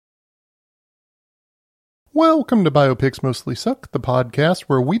Welcome to Biopics Mostly Suck, the podcast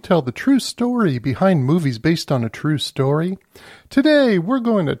where we tell the true story behind movies based on a true story. Today, we're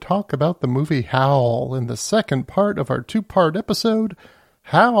going to talk about the movie Howl in the second part of our two-part episode.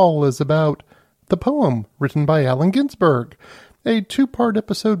 Howl is about the poem written by Allen Ginsberg. A two-part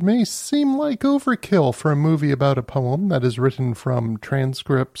episode may seem like overkill for a movie about a poem that is written from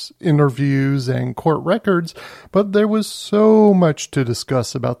transcripts, interviews, and court records, but there was so much to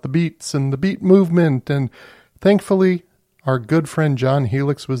discuss about the beats and the beat movement, and thankfully, our good friend John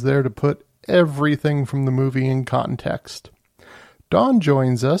Helix was there to put everything from the movie in context. Dawn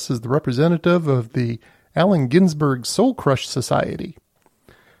joins us as the representative of the Allen Ginsberg Soul Crush Society.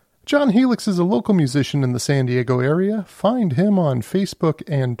 John Helix is a local musician in the San Diego area. Find him on Facebook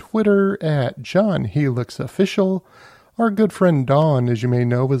and Twitter at John Helix Official. Our good friend Dawn, as you may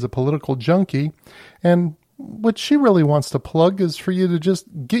know, is a political junkie, and what she really wants to plug is for you to just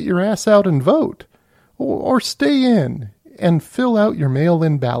get your ass out and vote, or stay in and fill out your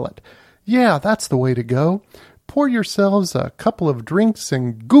mail-in ballot. Yeah, that's the way to go. Pour yourselves a couple of drinks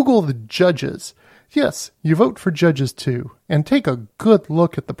and Google the judges. Yes, you vote for judges too, and take a good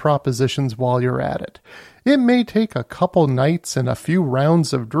look at the propositions while you're at it. It may take a couple nights and a few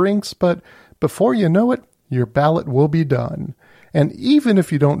rounds of drinks, but before you know it, your ballot will be done. And even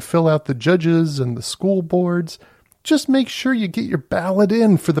if you don't fill out the judges and the school boards, just make sure you get your ballot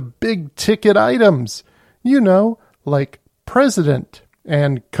in for the big ticket items. You know, like president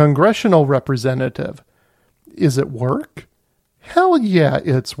and congressional representative. Is it work? Hell yeah,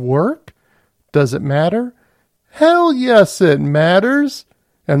 it's work. Does it matter? Hell yes, it matters.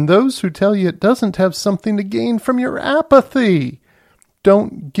 And those who tell you it doesn't have something to gain from your apathy.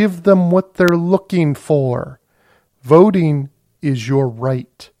 Don't give them what they're looking for. Voting is your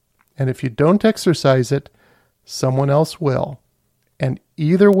right. And if you don't exercise it, someone else will. And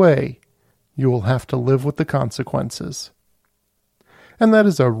either way, you will have to live with the consequences. And that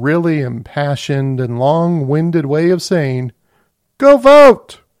is a really impassioned and long-winded way of saying, go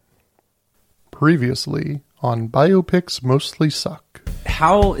vote! Previously on Biopics Mostly Suck.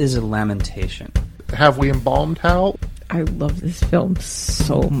 Howl is a lamentation. Have we embalmed Howl? I love this film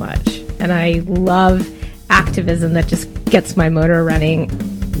so much. And I love activism that just gets my motor running.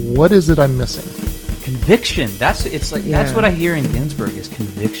 What is it I'm missing? Conviction. That's what I hear in Ginsberg is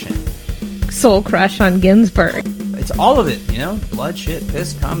conviction. Soul crush on Ginsberg. It's all of it, blood, shit,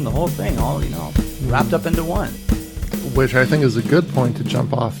 piss, cum, the whole thing, all, wrapped up into one. Which I think is a good point to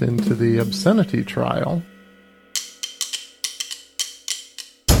jump off into the obscenity trial.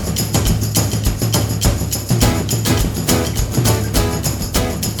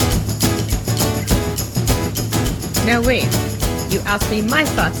 Now wait, you asked me my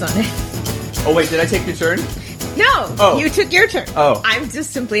thoughts on it. Oh wait, did I take your turn? No, You took your turn. Oh. I'm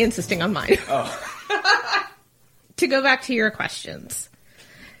just simply insisting on mine. Oh. To go back to your questions.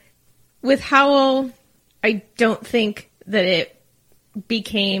 With Howl, I don't think that it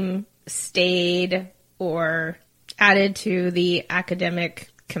became stayed or added to the academic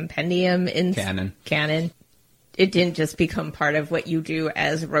compendium in canon. It didn't just become part of what you do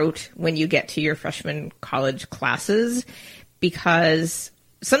as rote when you get to your freshman college classes, because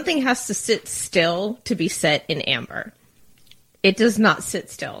something has to sit still to be set in amber. It does not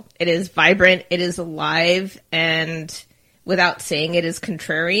sit still. It is vibrant, it is alive, and without saying it is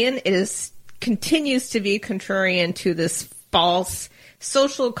contrarian, continues to be contrarian to this false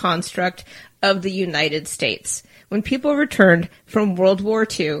social construct of the United States. When people returned from World War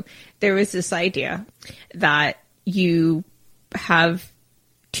II, there was this idea that you have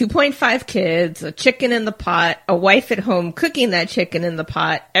 2.5 kids, a chicken in the pot, a wife at home cooking that chicken in the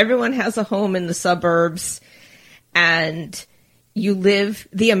pot, everyone has a home in the suburbs, and you live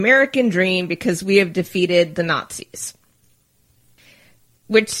the American dream because we have defeated the Nazis.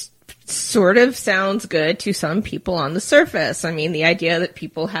 Which sort of sounds good to some people on the surface. I mean, the idea that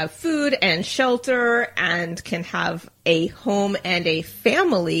people have food and shelter and can have a home and a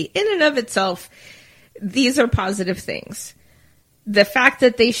family in and of itself, these are positive things. The fact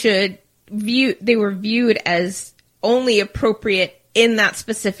that they were viewed as only appropriate in that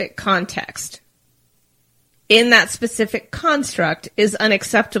specific context, in that specific construct, is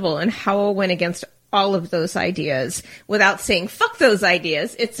unacceptable, and Howl went against all of those ideas without saying, fuck those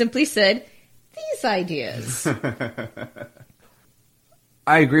ideas. It simply said, these ideas.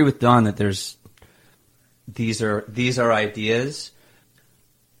 I agree with Dawn that these are ideas.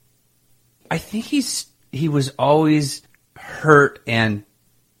 I think he was always hurt and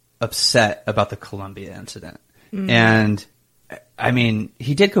upset about the Columbia incident. Mm. And I mean,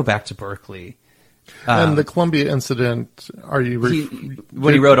 he did go back to Berkeley, And the Columbia incident, are you...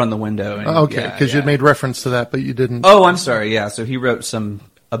 What he wrote on the window. And, okay, because you made reference to that, but you didn't... Oh, I'm sorry, yeah. So he wrote some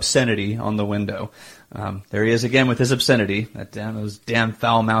obscenity on the window. There he is again with his obscenity. Those damn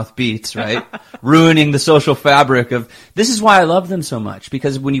foul-mouthed beats, right? Ruining the social fabric of... This is why I love them so much,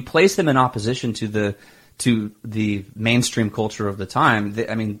 because when you place them in opposition to the mainstream culture of the time,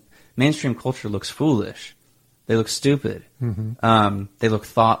 mainstream culture looks foolish. They look stupid. Mm-hmm. They look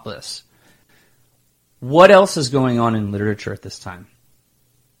thoughtless. What else is going on in literature at this time?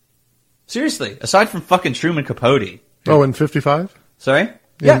 Seriously, aside from fucking Truman Capote. Oh, in 55? Sorry?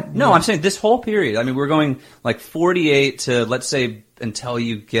 Yeah, no, I'm saying this whole period. I mean, we're going like 48 to, let's say, until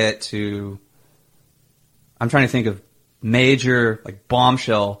you get to... I'm trying to think of major, like,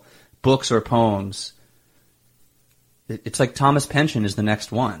 bombshell books or poems. It's like Thomas Pynchon is the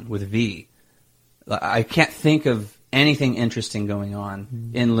next one with V. I can't think of anything interesting going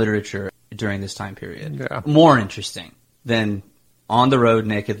on in literature during this time period. Yeah. More interesting than On the Road,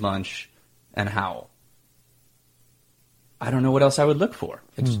 Naked Lunch, and Howl. I don't know what else I would look for.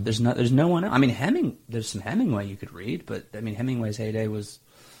 There's no one else. I mean, there's some Hemingway you could read, but I mean, Hemingway's heyday was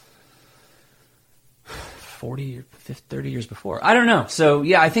 40, 50, 30 years before. I don't know. So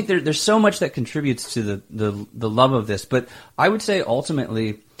yeah, I think there's so much that contributes to the love of this. But I would say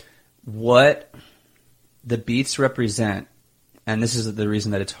ultimately what the Beats represent, and this is the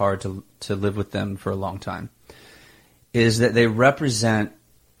reason that it's hard to live with them for a long time, is that they represent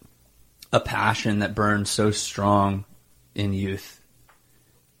a passion that burns so strong in youth,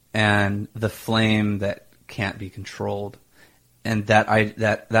 and the flame that can't be controlled, and that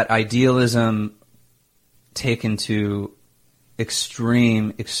idealism taken to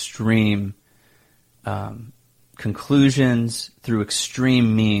extreme conclusions through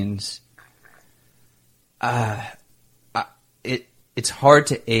extreme means. It's hard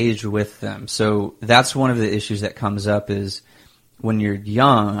to age with them. So that's one of the issues that comes up is when you're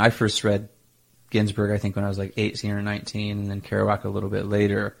young. I first read Ginsberg, I think, when I was like 18 or 19, and then Kerouac a little bit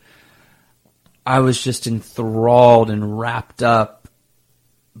later. I was just enthralled and wrapped up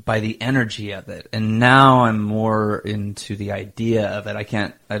by the energy of it, and now I'm more into the idea of it.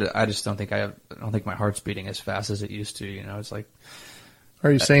 I just don't think I don't think my heart's beating as fast as it used to. You know, it's like.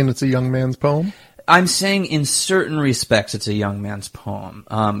 Are you saying it's a young man's poem? I'm saying in certain respects it's a young man's poem,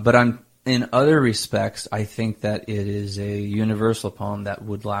 but in other respects I think that it is a universal poem that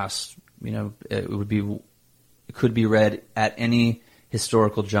would last. You know, it could be read at any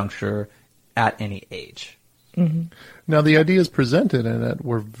historical juncture, at any age. Mm-hmm. Now, the ideas presented in it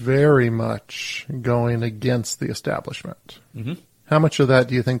were very much going against the establishment. Mm-hmm. How much of that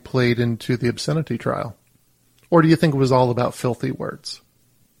do you think played into the obscenity trial? Or do you think it was all about filthy words?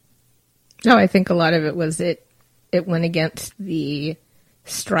 No, I think a lot of it was it went against the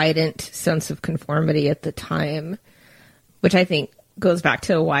strident sense of conformity at the time, which I think goes back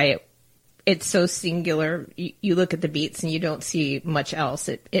to why it's so singular. You look at the Beats and you don't see much else.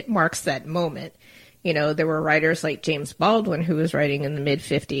 It marks that moment. You know, there were writers like James Baldwin who was writing in the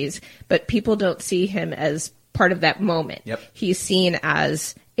mid-50s, but people don't see him as part of that moment. Yep. He's seen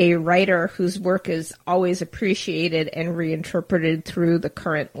as a writer whose work is always appreciated and reinterpreted through the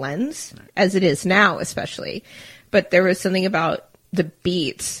current lens, as it is now especially. But there was something about the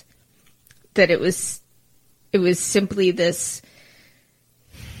Beats that it was simply this...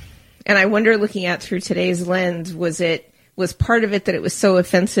 And I wonder, looking at through today's lens, was part of it that it was so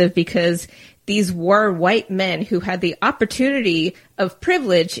offensive because these were white men who had the opportunity of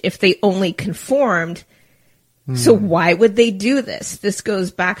privilege if they only conformed. So why would they do this? This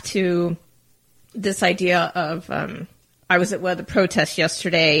goes back to this idea of, I was at one of the protests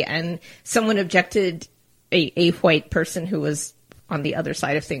yesterday and someone objected, a white person who was on the other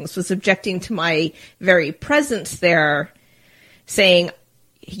side of things was objecting to my very presence there, saying,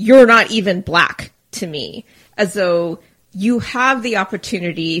 "You're not even black to me," as though you have the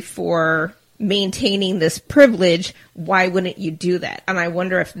opportunity for maintaining this privilege. Why wouldn't you do that? And I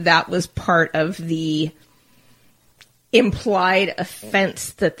wonder if that was part of the implied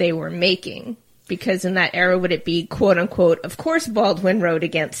offense that they were making, because in that era, would it be quote unquote, of course Baldwin wrote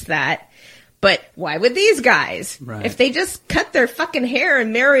against that, but why would these guys? Right. If they just cut their fucking hair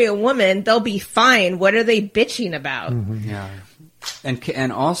and marry a woman, they'll be fine. What are they bitching about? Mm-hmm. Yeah.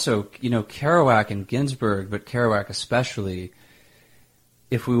 And also, you know, Kerouac and Ginsberg, but Kerouac especially,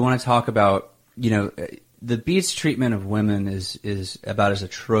 if we want to talk about, you know, the Beats' treatment of women is about as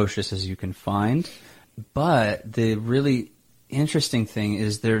atrocious as you can find. But the really interesting thing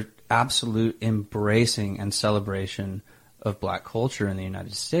is their absolute embracing and celebration of black culture in the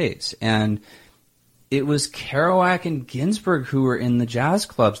United States. And it was Kerouac and Ginsberg who were in the jazz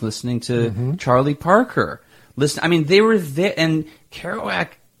clubs listening to Charlie Parker. They were there, and Kerouac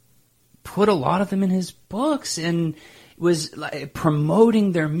put a lot of them in his books and was like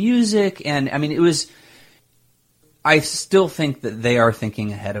promoting their music. And I still think that they are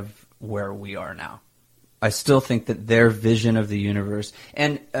thinking ahead of where we are now. I still think that their vision of the universe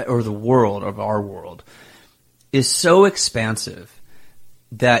or the world, of our world, is so expansive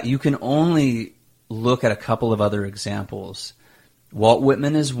that you can only look at a couple of other examples. Walt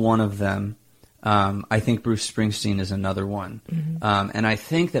Whitman is one of them. I think Bruce Springsteen is another one. And I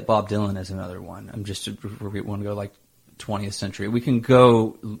think that Bob Dylan is another one. I'm just want to go like 20th century. We can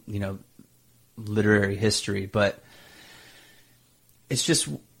go, literary history, but it's just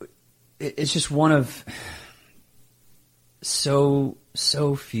one of so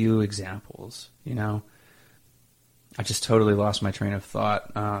few examples, I just totally lost my train of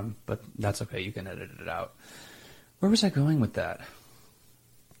thought, but that's okay. You can edit it out. Where was I going with that?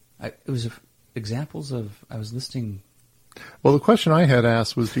 It was examples of, I was listing. Well, the question I had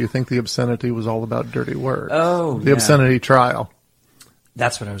asked was, do you think the obscenity was all about dirty words? Oh, the obscenity trial.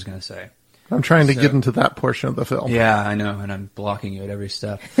 That's what I was going to say. I'm trying to get into that portion of the film. Yeah, I know, and I'm blocking you at every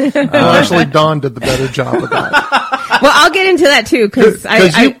step. Well, actually, Dawn did the better job of that. Well, I'll get into that too, because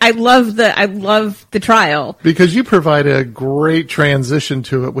I love the trial. Because you provided a great transition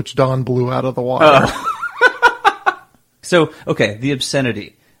to it, which Dawn blew out of the water. So, okay, the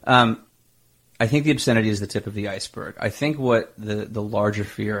obscenity. I think the obscenity is the tip of the iceberg. I think what the larger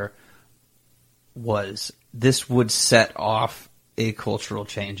fear was, this would set off a cultural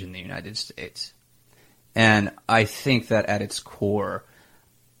change in the United States. And I think that at its core,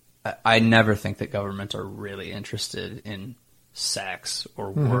 I never think that governments are really interested in sex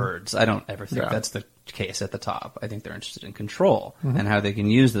or words. I don't ever think that's the case at the top. I think they're interested in control and how they can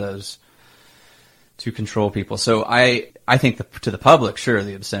use those to control people. So I think to the public, sure,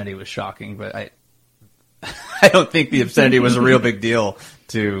 the obscenity was shocking, but I don't think the obscenity was a real big deal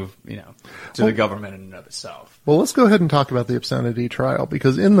to the government in and of itself. Well, let's go ahead and talk about the obscenity trial,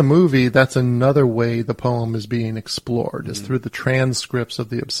 because in the movie, that's another way the poem is being explored, is through the transcripts of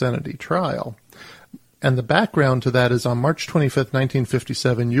the obscenity trial. And the background to that is on March 25th,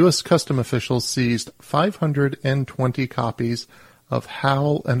 1957, U.S. Custom officials seized 520 copies of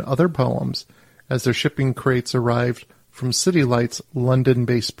Howl and other poems as their shipping crates arrived from City Light's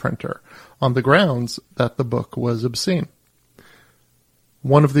London-based printer, on the grounds that the book was obscene.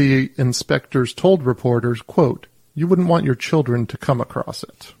 One of the inspectors told reporters, quote, "You wouldn't want your children to come across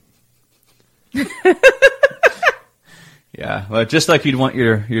it." Yeah, well, just like you'd want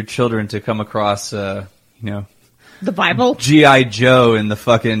your children to come across, the Bible, G.I. Joe in the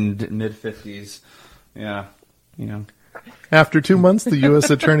fucking mid-50s. Yeah, After 2 months, the U.S.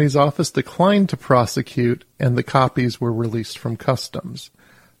 Attorney's Office declined to prosecute, and the copies were released from Customs.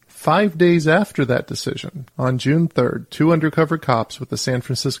 5 days after that decision, on June 3rd, 2 undercover cops with the San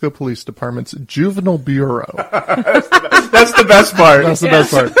Francisco Police Department's Juvenile Bureau. That's the best part. That's the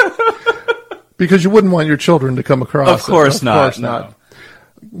best part. Because you wouldn't want your children to come across it. Of course not. No.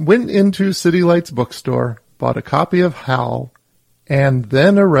 Went into City Light's bookstore, bought a copy of Howl, and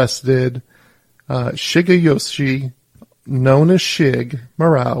then arrested Shigeyoshi, known as Shig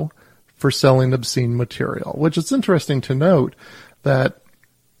Marao, for selling obscene material. Which it's interesting to note that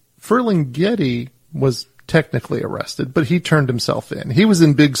Ferlinghetti was technically arrested, but he turned himself in. He was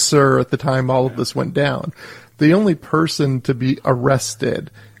in Big Sur at the time all of this went down. The only person to be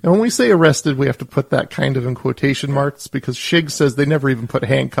arrested, and when we say arrested, we have to put that kind of in quotation marks, because Shig says they never even put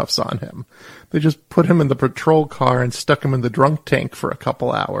handcuffs on him. They just put him in the patrol car and stuck him in the drunk tank for a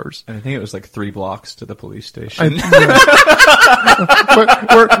couple hours. And I think it was like 3 blocks to the police station.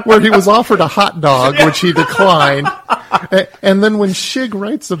 where he was offered a hot dog, which he declined. And then when Shig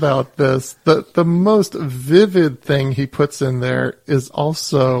writes about this, the most vivid thing he puts in there is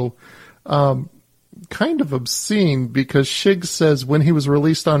also kind of obscene, because Shig says when he was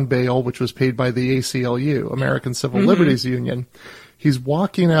released on bail, which was paid by the ACLU, American Civil Liberties Union, he's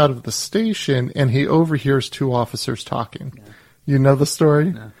walking out of the station and he overhears 2 officers talking. Yeah. You know the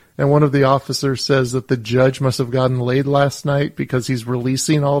story? No. And one of the officers says that the judge must have gotten laid last night because he's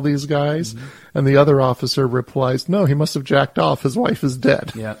releasing all these guys. Mm-hmm. And the other officer replies, no, he must have jacked off. His wife is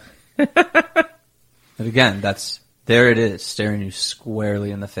dead. Yeah. And again, there it is, staring you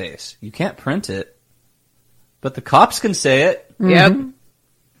squarely in the face. You can't print it, but the cops can say it. Mm-hmm. Yep.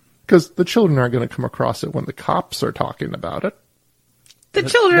 Because the children aren't going to come across it when the cops are talking about it. The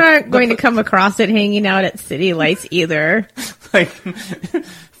children aren't going to come across it hanging out at City Lights either. Like,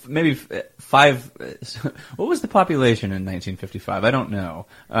 maybe 5... What was the population in 1955? I don't know.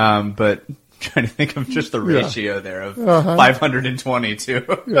 But trying to think of just the ratio there of 520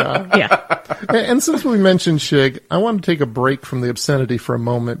 to. Yeah. And since we mentioned Shig, I want to take a break from the obscenity for a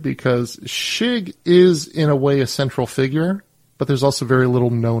moment because Shig is, in a way, a central figure, but there's also very little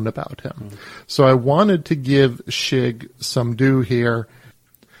known about him. So I wanted to give Shig some due here.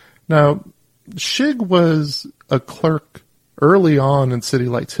 Now, Shig was a clerk early on in City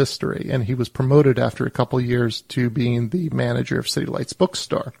Lights history, and he was promoted after a couple years to being the manager of City Lights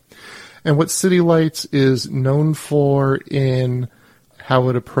bookstore. And what City Lights is known for in how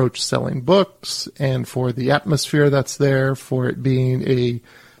it approached selling books and for the atmosphere that's there, for it being a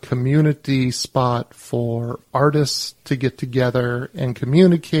community spot for artists to get together and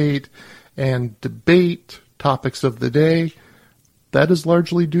communicate and debate topics of the day, that is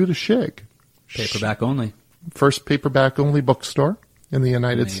largely due to Shig. Paperback only. First paperback only bookstore in the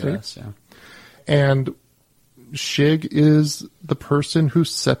United States. US, yeah. And Shig is the person who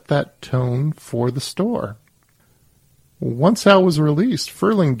set that tone for the store. Once Hal was released,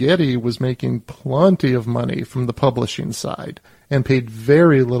 Ferlinghetti was making plenty of money from the publishing side and paid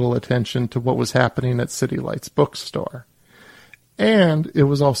very little attention to what was happening at City Lights bookstore. And it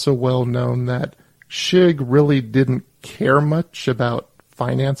was also well known that Shig really didn't care much about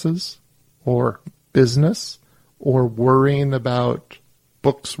finances or business or worrying about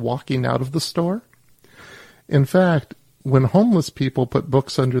books walking out of the store. In fact, when homeless people put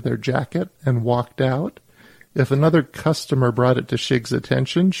books under their jacket and walked out, if another customer brought it to Shig's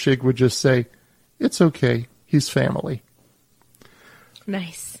attention, Shig would just say, "It's okay, he's family."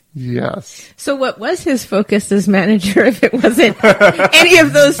 Nice. Yes. So what was his focus as manager if it wasn't any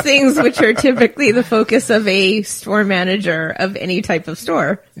of those things which are typically the focus of a store manager of any type of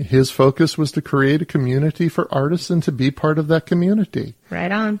store? His focus was to create a community for artists and to be part of that community.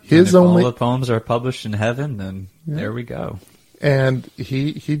 Right on. His And if only all the poems are published in heaven, then there we go. And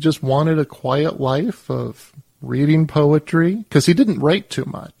he just wanted a quiet life of reading poetry, because he didn't write too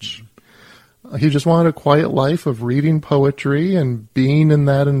much. He just wanted a quiet life of reading poetry and being in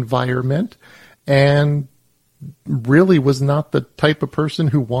that environment, and really was not the type of person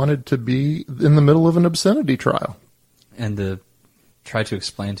who wanted to be in the middle of an obscenity trial. And to try to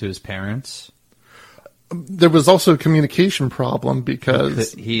explain to his parents. There was also a communication problem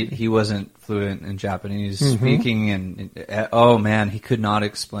because He wasn't fluent in Japanese speaking, and oh man, he could not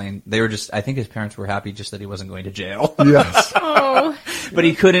explain. They were just, I think his parents were happy just that he wasn't going to jail. yes, Oh, But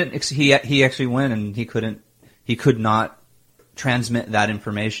he couldn't, he actually went and he could not transmit that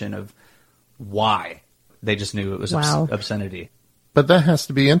information of why. They just knew it was Wow. obscenity. but that has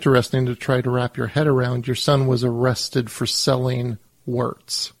to be interesting to try to wrap your head around. Your son was arrested for selling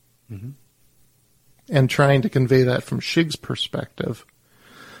words. And trying to convey that from Shig's perspective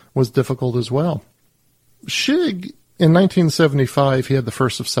was difficult as well. Shig, in 1975, he had the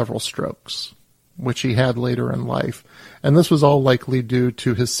first of several strokes, which he had later in life, and this was all likely due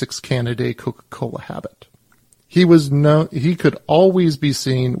to his 6-can-a-day Coca-Cola habit. He could always be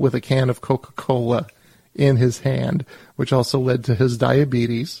seen with a can of Coca-Cola in his hand, which also led to his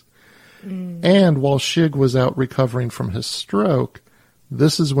diabetes. And while Shig was out recovering from his stroke,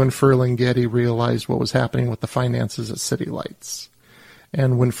 this is when Ferlinghetti realized what was happening with the finances at City Lights.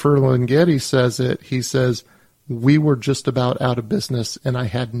 And when Ferlinghetti says it, he says, "We were just about out of business and I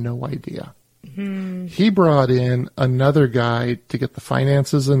had no idea." He brought in another guy to get the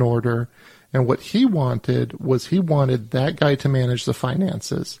finances in order, and what he wanted was he wanted that guy to manage the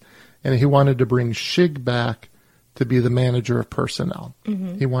finances, and he wanted to bring Shig back to be the manager of personnel.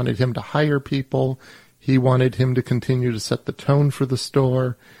 He wanted him to hire people. He wanted him to continue to set the tone for the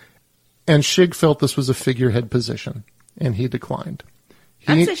store. And Shig felt this was a figurehead position, and he declined.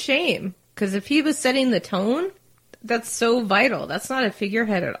 that's a shame. Because if he was setting the tone, that's so vital. That's not a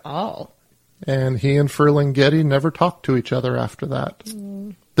figurehead at all. And he and Ferlinghetti never talked to each other after that.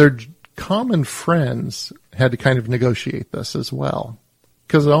 Their common friends had to kind of negotiate this as well,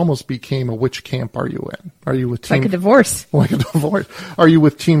 because it almost became a which camp are you in? Are you with It's like Team a divorce. like a divorce? Are you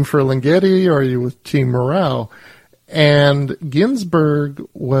with Team Ferlinghetti or are you with Team Morale? And Ginsberg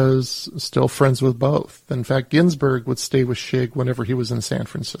was still friends with both. In fact, Ginsberg would stay with Shig whenever he was in San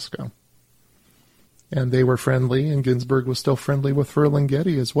Francisco. And they were friendly, and Ginsberg was still friendly with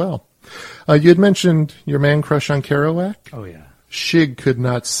Ferlinghetti as well. You had mentioned your man crush on Kerouac. Oh yeah. Shig could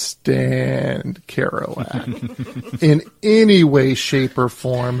not stand Kerouac in any way, shape, or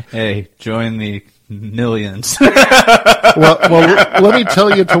form. Hey, join the millions. Well, let me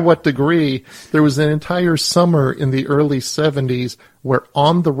tell you to what degree. There was an entire summer in the early 70s where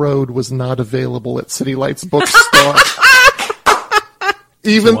On the Road was not available at City Lights bookstore.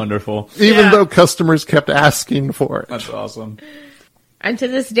 Even Wonderful. though customers kept asking for it. That's awesome. And to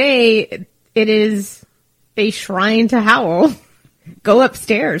this day, It is a shrine to Howell. Go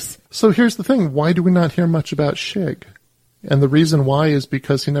upstairs. So here's the thing. Why do we not hear much about Shig? And the reason why is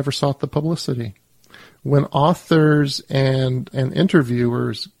because he never sought the publicity. When authors and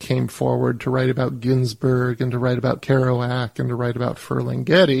interviewers came forward to write about Ginsberg and to write about Kerouac and to write about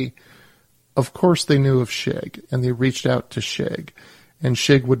Ferlinghetti, of course they knew of Shig, and they reached out to Shig, and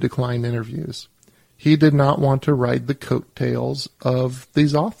Shig would decline interviews. He did not want to ride the coattails of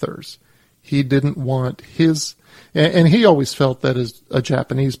these authors. He didn't want his... And he always felt that as a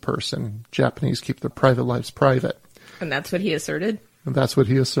Japanese person, Japanese keep their private lives private. And that's what he asserted? And that's what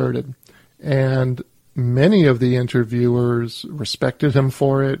he asserted. And many of the interviewers respected him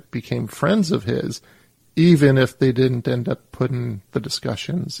for it, became friends of his, even if they didn't end up putting the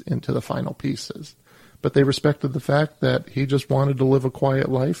discussions into the final pieces. But they respected the fact that he just wanted to live a quiet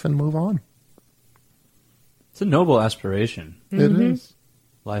life and move on. It's a noble aspiration. Mm-hmm. It is.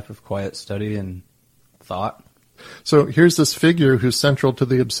 Life of quiet study and thought. So here's this figure who's central to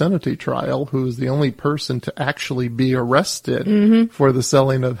the obscenity trial, who is the only person to actually be arrested for the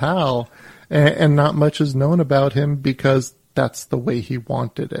selling of Hal, and not much is known about him because that's the way he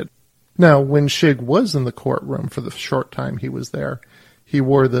wanted it. Now, when Shig was in the courtroom for the short time he was there, he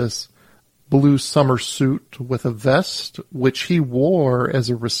wore this blue summer suit with a vest, which he wore as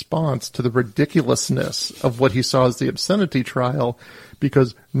a response to the ridiculousness of what he saw as the obscenity trial,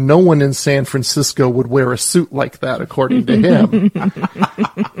 because no one in San Francisco would wear a suit like that, according to him.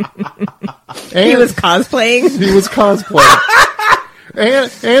 He was cosplaying? He was cosplaying.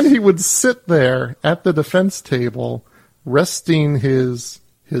 And he would sit there at the defense table, resting his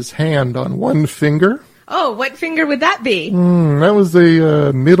hand on one finger. Oh, what finger would that be? That was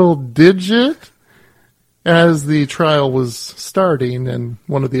the middle digit as the trial was starting, and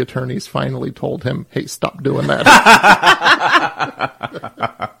one of the attorneys finally told him, hey, stop doing that.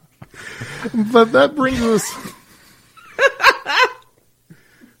 But that brings us...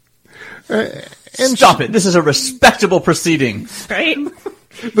 Stop it. This is a respectable proceeding. Right?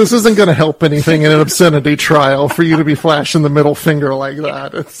 This isn't going to help anything in an obscenity trial for you to be flashing the middle finger like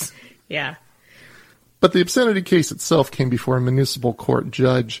that. Yeah. But the obscenity case itself came before a municipal court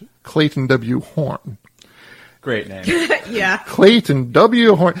judge, Clayton W. Horn. Great name. Yeah. Clayton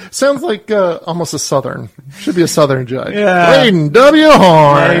W. Horn. Sounds like almost a Southern. Should be a Southern judge. Yeah. Clayton W.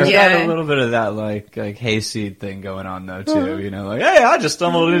 Horn. He's got a little bit of that like hayseed thing going on though too. You know, like, hey, I just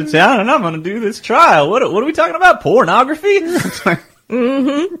stumbled into town and I'm going to do this trial. What are we talking about? Pornography?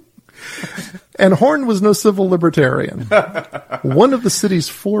 Mm-hmm. And Horn was no civil libertarian. One of the city's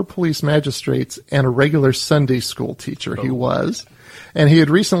 4 police magistrates and a regular Sunday school teacher he was. And he had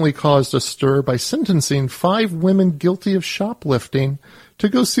recently caused a stir by sentencing 5 women guilty of shoplifting to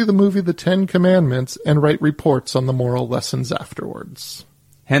go see the movie The 10 Commandments and write reports on the moral lessons afterwards.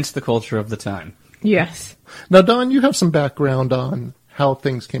 Hence the culture of the time. Yes. Now, Don, you have some background on how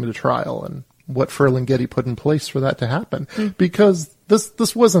things came to trial and what Ferlinghetti put in place for that to happen. Because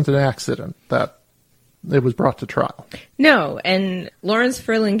this wasn't an accident that it was brought to trial. No, and Lawrence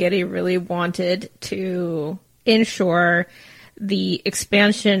Ferlinghetti really wanted to ensure the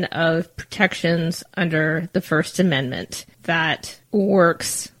expansion of protections under the First Amendment, that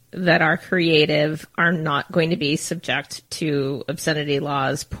works that are creative are not going to be subject to obscenity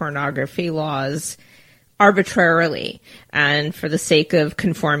laws, pornography laws, arbitrarily, and for the sake of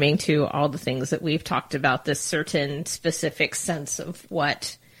conforming to all the things that we've talked about, this certain specific sense of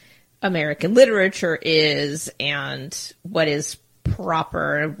what American literature is and what is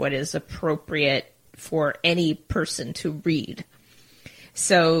proper, what is appropriate for any person to read.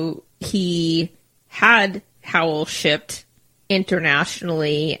 So he had Howell shipped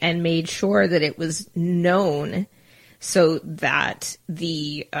internationally and made sure that it was known so that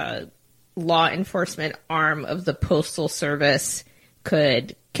the law enforcement arm of the Postal Service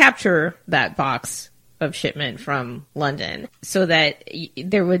could capture that box of shipment from London so that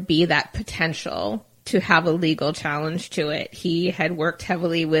there would be that potential to have a legal challenge to it. He had worked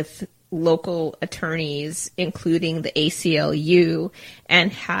heavily with local attorneys, including the ACLU, and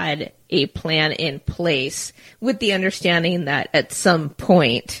had a plan in place with the understanding that at some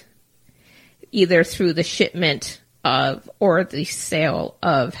point, either through the shipment of or the sale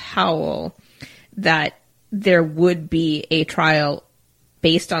of Howell, that there would be a trial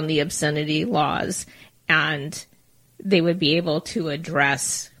based on the obscenity laws, and they would be able to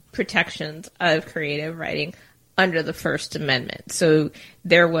address protections of creative writing under the First Amendment. So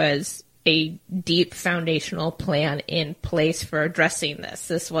there was a deep foundational plan in place for addressing this.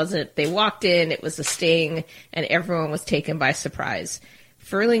 This wasn't, they walked in, it was a sting, and everyone was taken by surprise.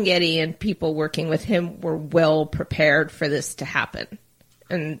 Ferlinghetti and people working with him were well prepared for this to happen.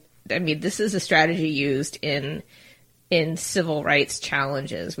 And I mean, this is a strategy used in civil rights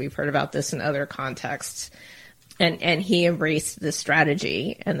challenges. We've heard about this in other contexts. And he embraced this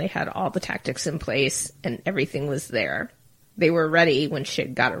strategy, and they had all the tactics in place, and everything was there. They were ready when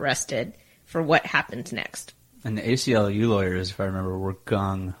Shig got arrested for what happened next. And the ACLU lawyers, if I remember, were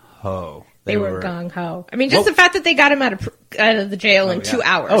gung-ho. They were gung-ho. I mean, just the fact that they got him out of the jail in 2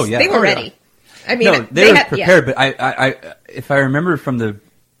 hours. Oh, yeah. They were ready. Yeah. I mean, no, they were prepared, but I if I remember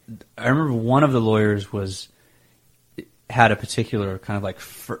I remember one of the lawyers had a particular kind of like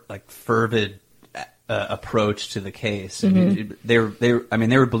fervid approach to the case. Mm-hmm.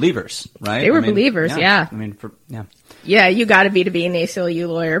 They were believers, right? They were believers, yeah. I mean, Yeah, you got to be an ACLU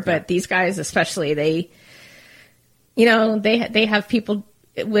lawyer, but these guys especially, they have people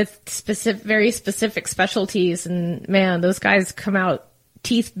with very specific specialties, and man, those guys come out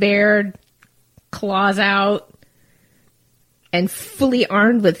teeth bared, claws out, and fully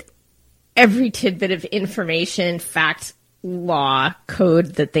armed with every tidbit of information, fact, law,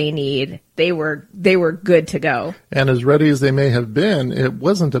 code that they need. They were good to go. And as ready as they may have been, it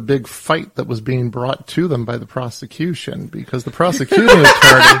wasn't a big fight that was being brought to them by the prosecution, because the prosecuting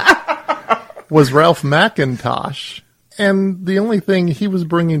attorney was Ralph McIntosh, and the only thing he was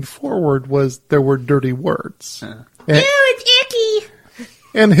bringing forward was there were dirty words. Ew, it's icky!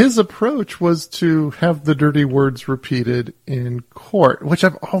 And his approach was to have the dirty words repeated in court, which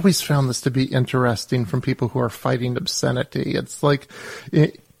I've always found this to be interesting from people who are fighting obscenity. It's like,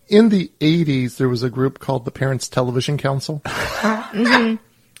 in the 80s, there was a group called the Parents Television Council.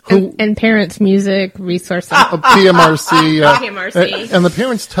 Mm-hmm. And Parents Music Resource Center. PMRC. PMRC. And the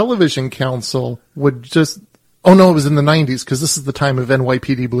Parents Television Council would just, oh no, it was in the 90s, because this is the time of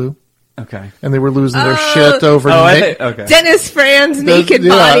NYPD Blue. Okay. And they were losing their shit over okay. Dennis Fran's naked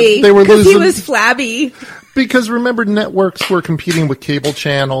body. They were because he losing, was flabby. Because remember, networks were competing with cable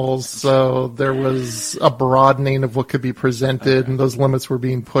channels, so there was a broadening of what could be presented, and those limits were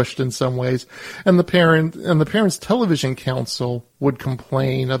being pushed in some ways. And the Parents Television Council would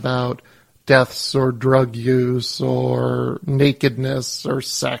complain about deaths or drug use or nakedness or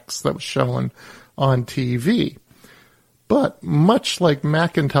sex that was shown on TV. But much like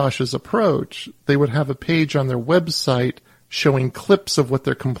Macintosh's approach, they would have a page on their website showing clips of what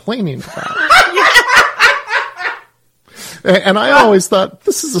they're complaining about. And I always thought,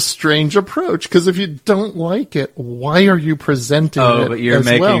 this is a strange approach, because if you don't like it, why are you presenting it? Oh, but you're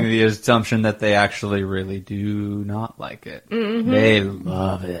making well? the assumption that they actually really do not like it. Mm-hmm. They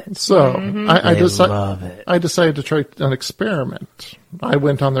love it. So mm-hmm. I decided to try an experiment. I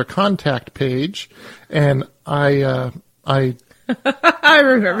went on their contact page, and I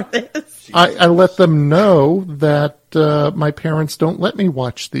remember this. I let them know that my parents don't let me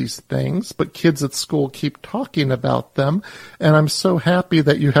watch these things, but kids at school keep talking about them, and I'm so happy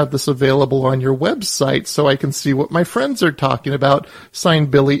that you have this available on your website so I can see what my friends are talking about. Signed,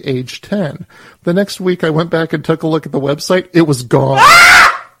 Billy, age 10. The next week I went back and took a look at the website. It was gone.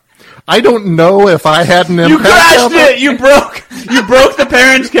 I don't know if I had an impact. You crashed it! You broke the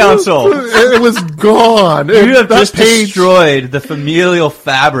Parents Council. It was gone. You have just destroyed the familial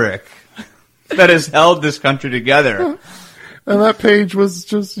fabric that has held this country together. And that page was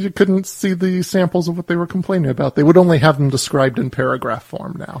just, you couldn't see the samples of what they were complaining about. They would only have them described in paragraph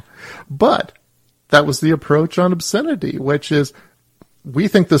form now. But that was the approach on obscenity, which is, we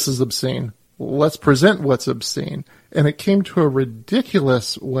think this is obscene. Let's present what's obscene. And it came to a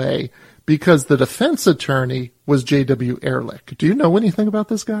ridiculous way because the defense attorney was J.W. Ehrlich. Do you know anything about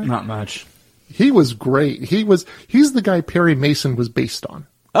this guy? Not much. He was great. He's the guy Perry Mason was based on.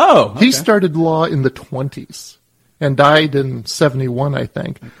 Oh, okay. He started law in the 20s and died in 71, I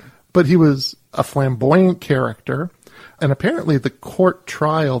think. Okay. But he was a flamboyant character. And apparently the court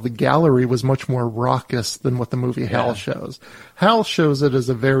trial, the gallery, was much more raucous than what the movie Hal shows. Hal shows it as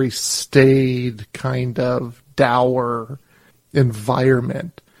a very staid, kind of dour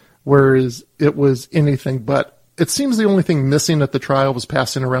environment, whereas it was anything but. It seems the only thing missing at the trial was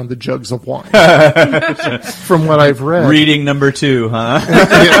passing around the jugs of wine, from what I've read. Reading number 2, huh?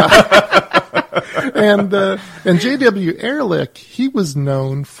 Yeah. And J.W. Ehrlich, he was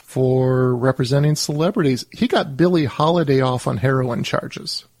known for representing celebrities. He got Billie Holiday off on heroin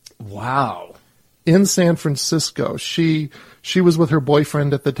charges. Wow. In San Francisco. She was with her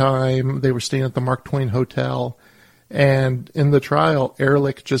boyfriend at the time. They were staying at the Mark Twain Hotel. And in the trial,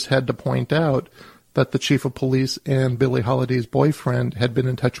 Ehrlich just had to point out that the chief of police and Billie Holiday's boyfriend had been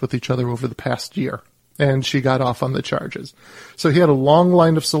in touch with each other over the past year. And she got off on the charges. So he had a long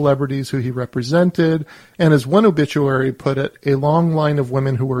line of celebrities who he represented, and as one obituary put it, a long line of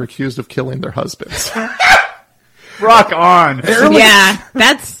women who were accused of killing their husbands. Rock on. Yeah,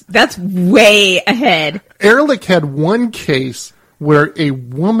 that's way ahead. Ehrlich had one case where a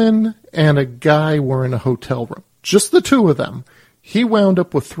woman and a guy were in a hotel room. Just the two of them. He wound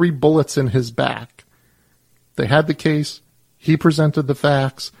up with 3 bullets in his back. They had the case. He presented the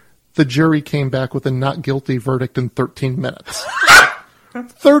facts. The jury came back with a not guilty verdict in 13 minutes.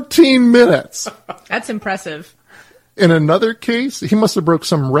 13 minutes! That's impressive. In another case, he must have broke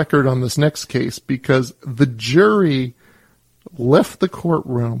some record on this next case because the jury left the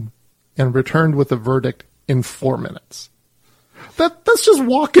courtroom and returned with a verdict in 4 minutes. That's just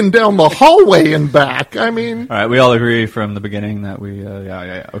walking down the hallway and back. I mean... All right, we all agree from the beginning that we,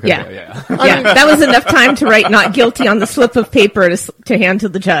 yeah. Okay, Yeah, that was enough time to write not guilty on the slip of paper to hand to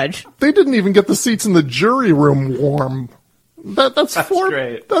the judge. They didn't even get the seats in the jury room warm. That's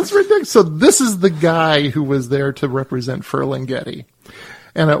great. That's ridiculous. So this is the guy who was there to represent Ferlinghetti.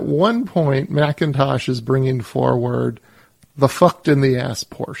 And at one point, McIntosh is bringing forward the fucked in the ass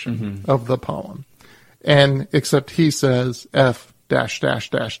portion of the poem. And except he says F dash dash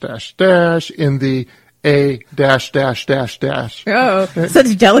dash dash dash in the A dash dash dash dash. Oh,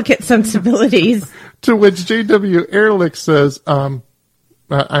 such delicate sensibilities. To which J.W. Ehrlich says, I'm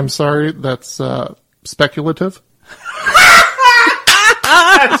sorry, that's speculative.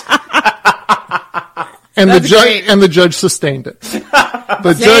 And the judge sustained it.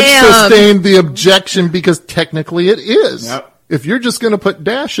 The judge sustained the objection because technically it is. Yep. If you're just going to put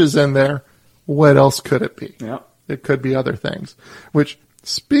dashes in there, what else could it be? Yep. It could be other things. Which,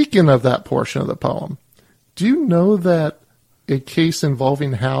 speaking of that portion of the poem, do you know that a case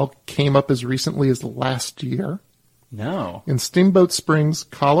involving Hal came up as recently as last year? No. In Steamboat Springs,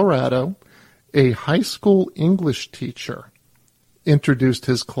 Colorado, a high school English teacher introduced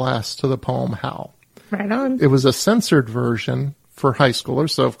his class to the poem Hal. Right on. It was a censored version for high schoolers,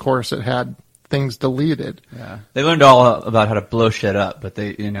 so of course it had things deleted. Yeah. They learned all about how to blow shit up, but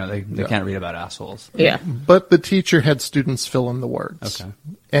they can't read about assholes. Yeah. But the teacher had students fill in the words. Okay.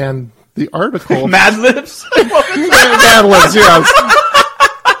 And the article... Mad Libs? Mad Libs, yes.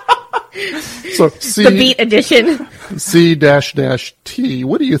 So The beat edition. C-T.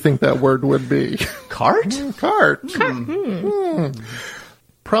 What do you think that word would be? Cart? Cart.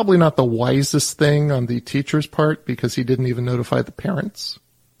 Probably not the wisest thing on the teacher's part because he didn't even notify the parents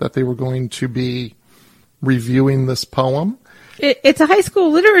that they were going to be reviewing this poem. It's a high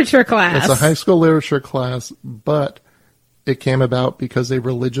school literature class. It's a high school literature class, but it came about because a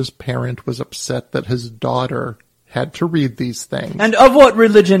religious parent was upset that his daughter had to read these things. And of what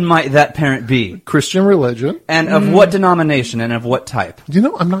religion might that parent be? Christian religion. And of what denomination and of what type? You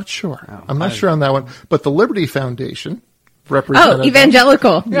know, I'm not sure. I'm not sure on that one. But the Liberty Foundation represented... Oh,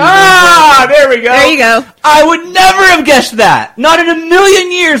 evangelical. Ah, there we go. There you go. I would never have guessed that. Not in a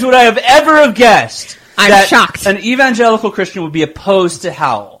million years would I have ever have guessed. I'm that shocked. An evangelical Christian would be opposed to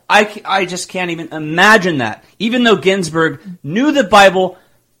Howell. I just can't even imagine that. Even though Ginsburg knew the Bible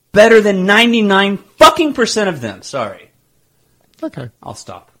better than 99% of them. Sorry. Okay. I'll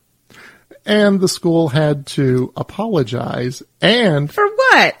stop. And the school had to apologize and For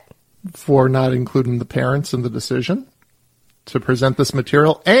what? for not including the parents in the decision to present this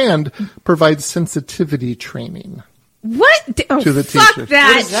material and provide sensitivity training. What? Oh, To the fuck teacher.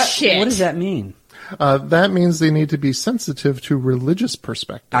 that shit. What does that mean? That means they need to be sensitive to religious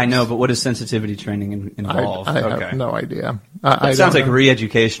perspectives. I know, but what does sensitivity training involve? I okay. have no idea. That sounds like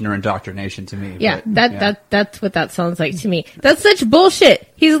re-education or indoctrination to me. Yeah, but, that's what that sounds like to me. That's such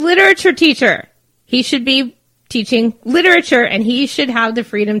bullshit. He's a literature teacher. He should be teaching literature, and he should have the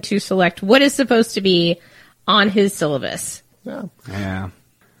freedom to select what is supposed to be on his syllabus. Yeah. Yeah.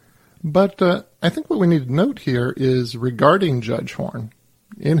 But I think what we need to note here is regarding Judge Horn.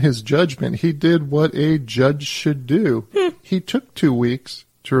 In his judgment, he did what a judge should do. He took 2 weeks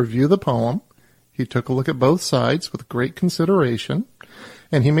to review the poem. He took a look at both sides with great consideration.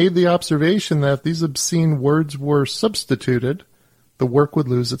 And he made the observation that if these obscene words were substituted, the work would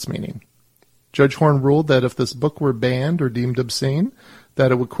lose its meaning. Judge Horn ruled that if this book were banned or deemed obscene,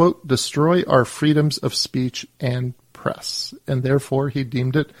 that it would, quote, destroy our freedoms of speech and press. And therefore, he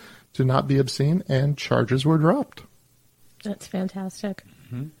deemed it to not be obscene, and charges were dropped. That's fantastic.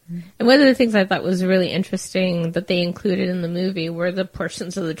 Mm-hmm. And one of the things I thought was really interesting that they included in the movie were the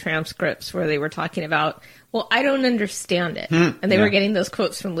portions of the transcripts where they were talking about, well, I don't understand it. And they were getting those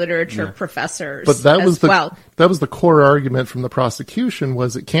quotes from literature professors But that was that was the core argument from the prosecution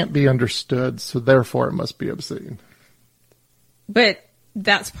was it can't be understood, so therefore it must be obscene. But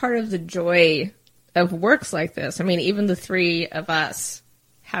that's part of the joy of works like this. I mean, even the three of us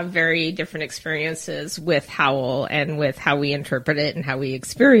have very different experiences with Howl and with how we interpret it and how we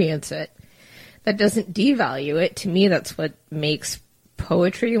experience it. that doesn't devalue it. To me, that's what makes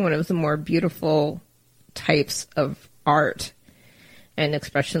poetry one of the more beautiful types of art and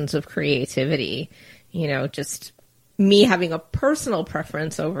expressions of creativity. You know, just me having a personal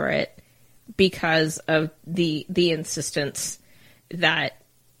preference over it because of the insistence that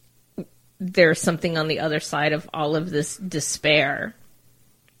there's something on the other side of all of this despair,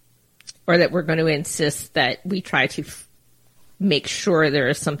 or that we're going to insist that we try to make sure there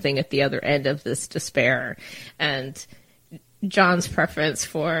is something at the other end of this despair. And John's preference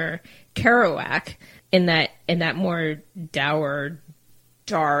for Kerouac in that more dour,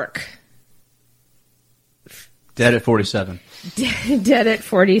 dark, Dead at 47. Dead at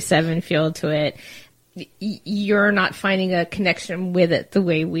 47 feel to it. You're not finding a connection with it the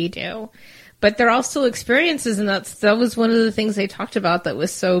way we do. But they're all still experiences, and that was one of the things they talked about that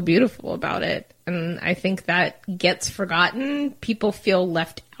was so beautiful about it. And I think that gets forgotten. People feel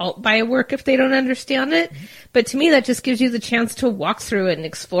left out by a work if they don't understand it. But to me, that just gives you the chance to walk through it and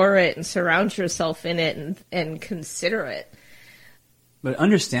explore it and surround yourself in it and consider it. But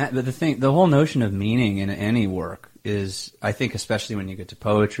the whole notion of meaning in any work is, I think, especially when you get to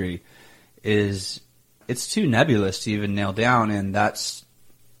poetry, it's too nebulous to even nail down, and that's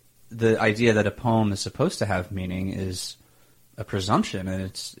the idea that a poem is supposed to have meaning is a presumption, and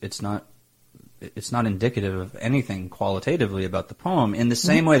it's not indicative of anything qualitatively about the poem. In the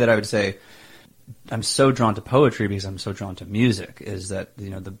same way that I would say I'm so drawn to poetry because I'm so drawn to music, is that, you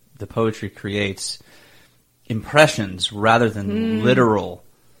know, the poetry creates impressions rather than literal.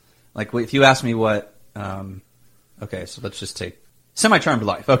 Like, if you ask me what, okay, so let's just take Semi-Charmed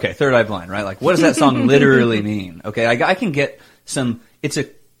Life. Okay, Third Eye Blind, right? Like, what does that song literally mean? Okay, I can get it's a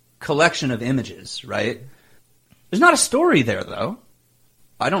collection of images, right? There's not a story there, though.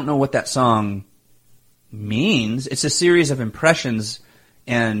 I don't know what that song means. It's a series of impressions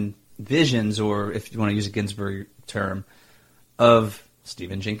and visions, or if you want to use a Ginsberg term, of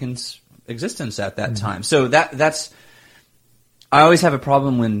Stephen Jenkins' existence at that time. So that's I always have a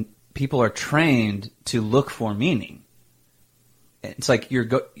problem when people are trained to look for meaning. It's like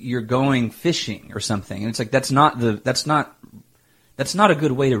you're going fishing or something, and it's like that's not a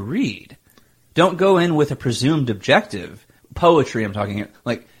good way to read. Don't go in with a presumed objective. Poetry, I'm talking,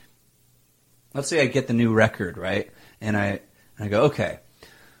 like, let's say I get the new record, right? And I go, okay,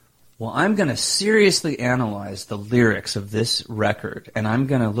 well, I'm going to seriously analyze the lyrics of this record, and I'm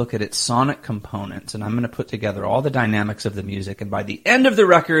going to look at its sonic components, and I'm going to put together all the dynamics of the music, and by the end of the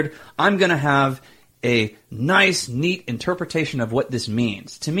record, I'm going to have a nice, neat interpretation of what this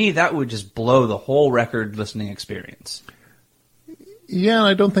means. To me, that would just blow the whole record listening experience. Yeah,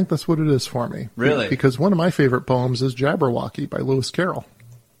 I don't think that's what it is for me. Really? Because one of my favorite poems is Jabberwocky by Lewis Carroll.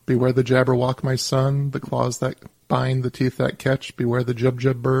 Beware the Jabberwock, my son, the claws that bind, the teeth that catch, beware the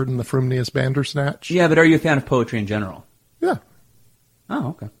Jub-Jub bird and the Frumineus Bandersnatch. Yeah, but are you a fan of poetry in general? Yeah. Oh,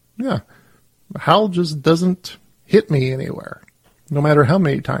 okay. Yeah. Howl just doesn't hit me anywhere, no matter how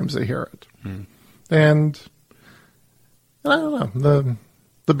many times I hear it. And I don't know,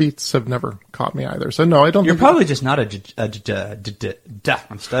 the beats have never caught me either. So no, I don't. You're probably just not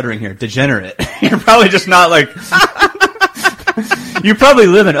I'm stuttering here. Degenerate. You're probably just not like. You probably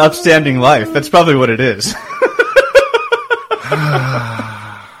live an upstanding life. That's probably what it is.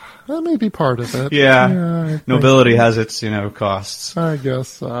 That may be part of it. Yeah. Nobility has its, costs. I guess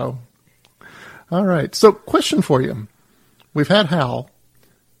so. All right. So, question for you: we've had Hal.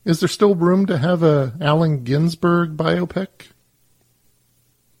 Is there still room to have a Allen Ginsberg biopic?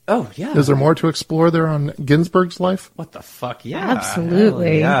 Oh, yeah. Is there more to explore there on Ginsberg's life? What the fuck? Yeah.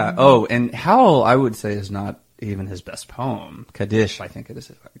 Absolutely. Yeah. Oh, and Howl, I would say, is not even his best poem. Kaddish, I think it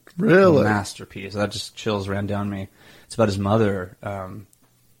is Really? a masterpiece. That just chills ran down me. It's about his mother,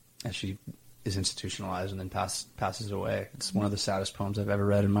 as she is institutionalized and then passes away. It's one of the saddest poems I've ever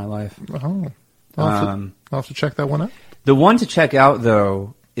read in my life. Oh. I'll have to check that one out. The one to check out,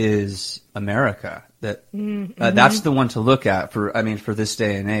 though, is America. That's the one to look at for this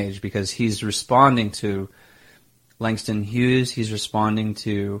day and age, because he's responding to Langston Hughes. He's responding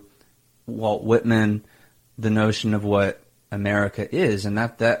to Walt Whitman, the notion of what America is, and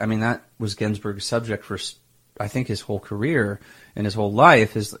that was Ginsberg's subject for, I think, his whole career and his whole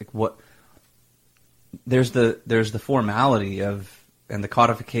life. Is like what there's the formality of and the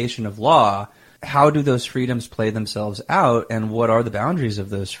codification of law. How do those freedoms play themselves out, and what are the boundaries of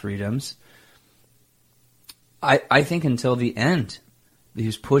those freedoms? I think until the end, he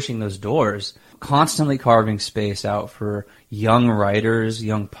was pushing those doors, constantly carving space out for young writers,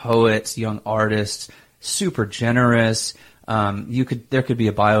 young poets, young artists, super generous. There could be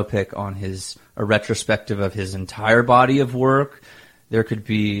a biopic on a retrospective of his entire body of work. There could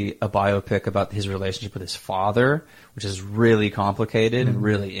be a biopic about his relationship with his father, which is really complicated and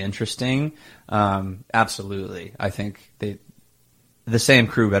really interesting. Absolutely. I think the same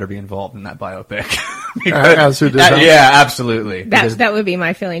crew better be involved in that biopic. As who designed. Yeah, absolutely. That would be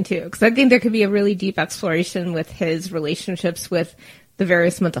my feeling too, because I think there could be a really deep exploration with his relationships with the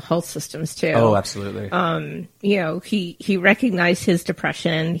various mental health systems too. Oh, absolutely. He recognized his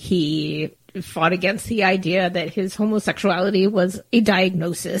depression. He fought against the idea that his homosexuality was a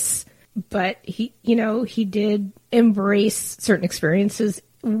diagnosis, but he did embrace certain experiences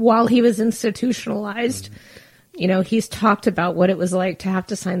while he was institutionalized. He's talked about what it was like to have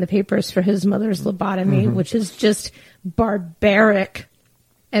to sign the papers for his mother's lobotomy, which is just barbaric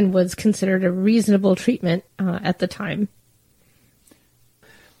and was considered a reasonable treatment at the time.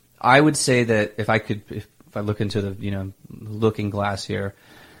 I would say that if I look into the, looking glass here,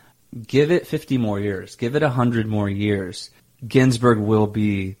 give it 50 more years, give it 100 more years, Ginsberg will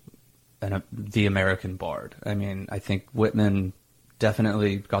be the American bard. I mean, I think Whitman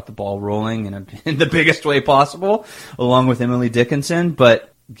definitely got the ball rolling in the biggest way possible, along with Emily Dickinson,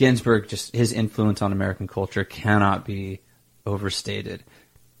 but Ginsberg, just his influence on American culture cannot be overstated.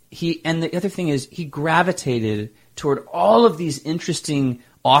 And the other thing is, he gravitated toward all of these interesting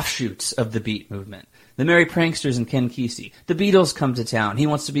offshoots of the Beat movement. The Merry Pranksters and Ken Kesey. The Beatles come to town. He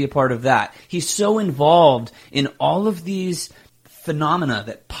wants to be a part of that. He's so involved in all of these phenomena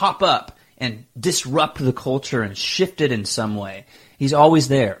that pop up and disrupt the culture and shift it in some way. He's always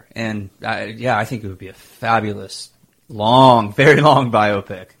there. And I think it would be a fabulous, very long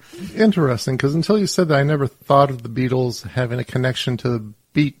biopic. Interesting, because until you said that, I never thought of the Beatles having a connection to the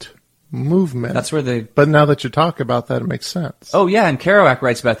Beat movement. That's where But now that you talk about that, it makes sense. Oh yeah, and Kerouac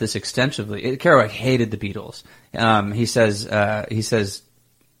writes about this extensively. Kerouac hated the Beatles. He says,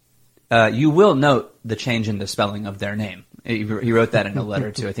 you will note the change in the spelling of their name. He wrote that in a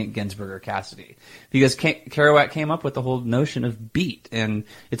letter to, I think, Ginsberg or Cassidy, because Kerouac came up with the whole notion of beat, and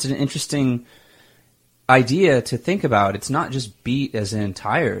it's an interesting idea to think about. It's not just beat as in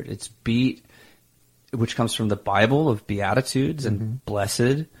tired. It's beat, which comes from the Bible of Beatitudes and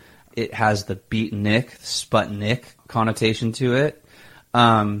blessed. It has the beatnik, Sputnik connotation to it.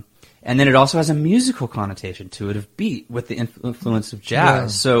 And then it also has a musical connotation to it of beat with the influence of jazz. Yeah.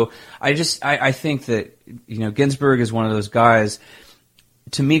 So I think that, Ginsberg is one of those guys.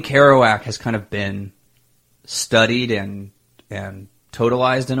 To me, Kerouac has kind of been studied and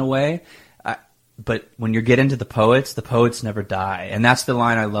totalized in a way. But when you get into the poets never die. And that's the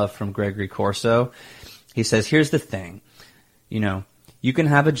line I love from Gregory Corso. He says, here's the thing, you can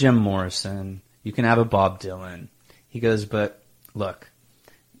have a Jim Morrison, you can have a Bob Dylan. He goes, but look,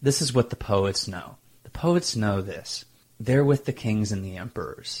 this is what the poets know. The poets know this. They're with the kings and the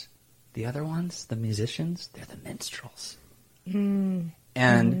emperors. The other ones, the musicians, they're the minstrels. And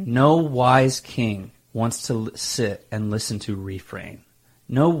no wise king wants to sit and listen to refrain.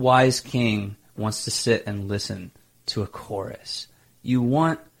 No wise king wants to sit and listen to a chorus. You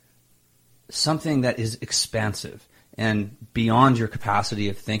want something that is expansive and beyond your capacity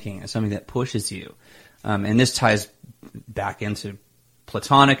of thinking, and something that pushes you. And this ties back into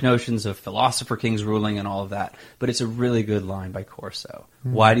Platonic notions of philosopher kings ruling and all of that. But it's a really good line by Corso.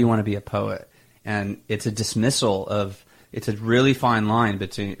 Why do you want to be a poet? And it's a dismissal of, it's a really fine line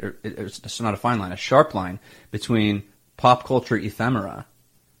between, or it's not a fine line, a sharp line between pop culture ephemera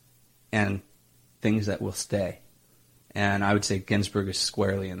and things that will stay. And I would say Ginsberg is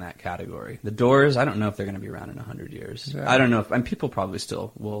squarely in that category. The Doors, I don't know if they're going to be around in 100 years. Yeah. I don't know if, and people probably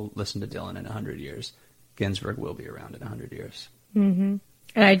still will listen to Dylan in 100 years. Ginsberg will be around in 100 years. Mm-hmm.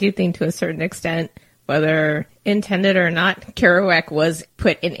 And I do think to a certain extent, whether intended or not, Kerouac was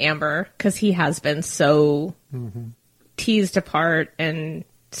put in amber because he has been so teased apart and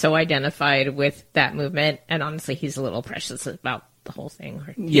so identified with that movement. And honestly, he's a little precious about the whole thing.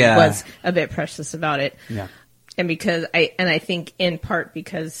 He was a bit precious about it. Yeah. And I think in part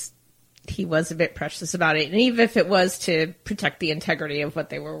because he was a bit precious about it. And even if it was to protect the integrity of what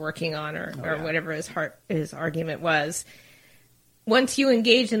they were working on or whatever his argument was, once you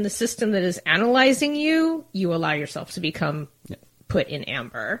engage in the system that is analyzing you, you allow yourself to become put in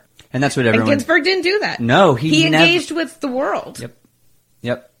amber. And that's what everyone... And Ginsberg didn't do that. No, he engaged with the world.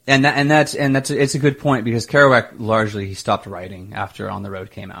 Yep. And it's a good point, because Kerouac largely, he stopped writing after On the Road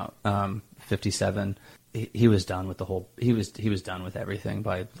came out, 57. He was done with the whole, he was done with everything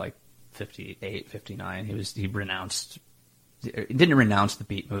by like 58, 59. He didn't renounce the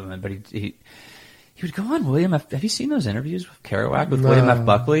beat movement, but he would go on, William F. Have you seen those interviews with Kerouac with William F.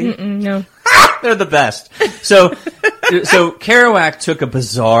 Buckley? No. They're the best. So Kerouac took a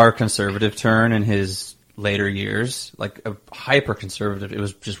bizarre conservative turn in his later years, like a hyper conservative. It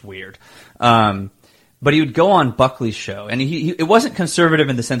was just weird. But he would go on Buckley's show, and it wasn't conservative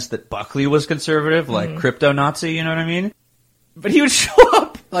in the sense that Buckley was conservative, like crypto Nazi, you know what I mean? But he would show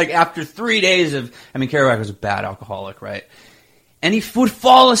up like after 3 days of, I mean, Kerouac was a bad alcoholic, right? And he would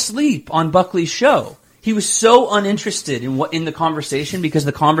fall asleep on Buckley's show. He was so uninterested in the conversation because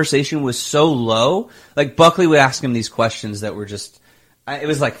the conversation was so low. Like Buckley would ask him these questions that were just, it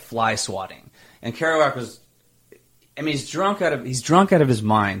was like fly swatting. And Kerouac was, I mean, he's drunk out of his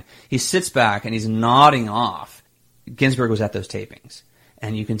mind. He sits back and he's nodding off. Ginsberg was at those tapings,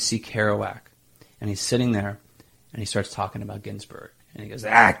 and you can see Kerouac, and he's sitting there, and he starts talking about Ginsberg, and he goes,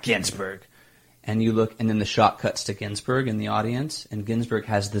 Ginsberg. And you look, and then the shot cuts to Ginsberg in the audience, and Ginsberg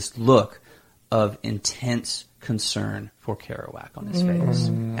has this look of intense concern for Kerouac on his face.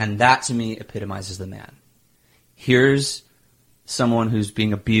 And that, to me, epitomizes the man. Here's someone who's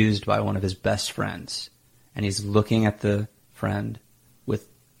being abused by one of his best friends, and he's looking at the friend with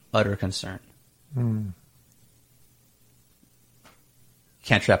utter concern.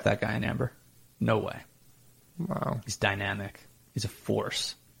 Can't trap that guy in amber. No way. Wow. He's dynamic. He's a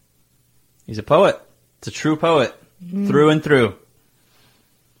force. He's a poet. It's a true poet. Through and through.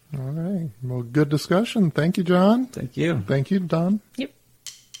 All right. Well, good discussion. Thank you, John. Thank you. Thank you, Don. Yep.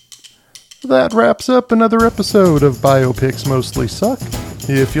 That wraps up another episode of Biopics Mostly Suck.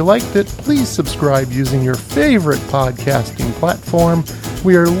 If you liked it, please subscribe using your favorite podcasting platform.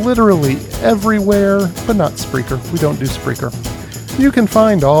 We are literally everywhere, but not Spreaker. We don't do Spreaker. You can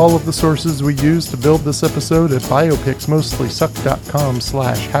find all of the sources we used to build this episode at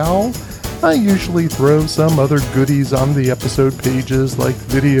biopicsmostlysuck.com/howl. I usually throw some other goodies on the episode pages like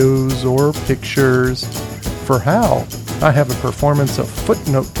videos or pictures. For Howl, I have a performance of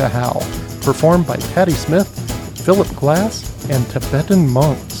Footnote to Howl, performed by Patti Smith, Philip Glass, and Tibetan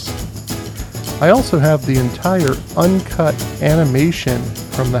monks. I also have the entire uncut animation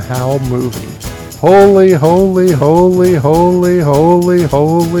from the Howl movie. Holy, holy, holy, holy, holy,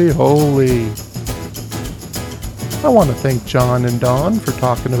 holy, holy. I want to thank John and Dawn for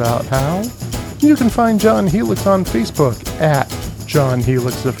talking about Howl. You can find John Helix on Facebook at John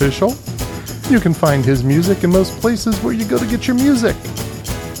Helix Official. You can find his music in most places where you go to get your music.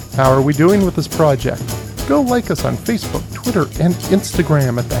 How are we doing with this project? Go like us on Facebook, Twitter, and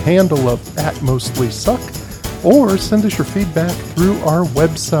Instagram at the handle of @MostlySuck, or send us your feedback through our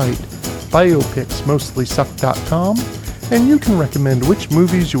website, biopicsmostlysuck.com, and you can recommend which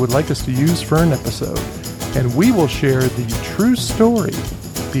movies you would like us to use for an episode, and we will share the true story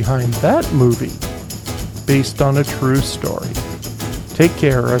behind that movie based on a true story. Take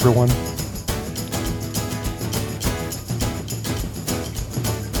care, everyone.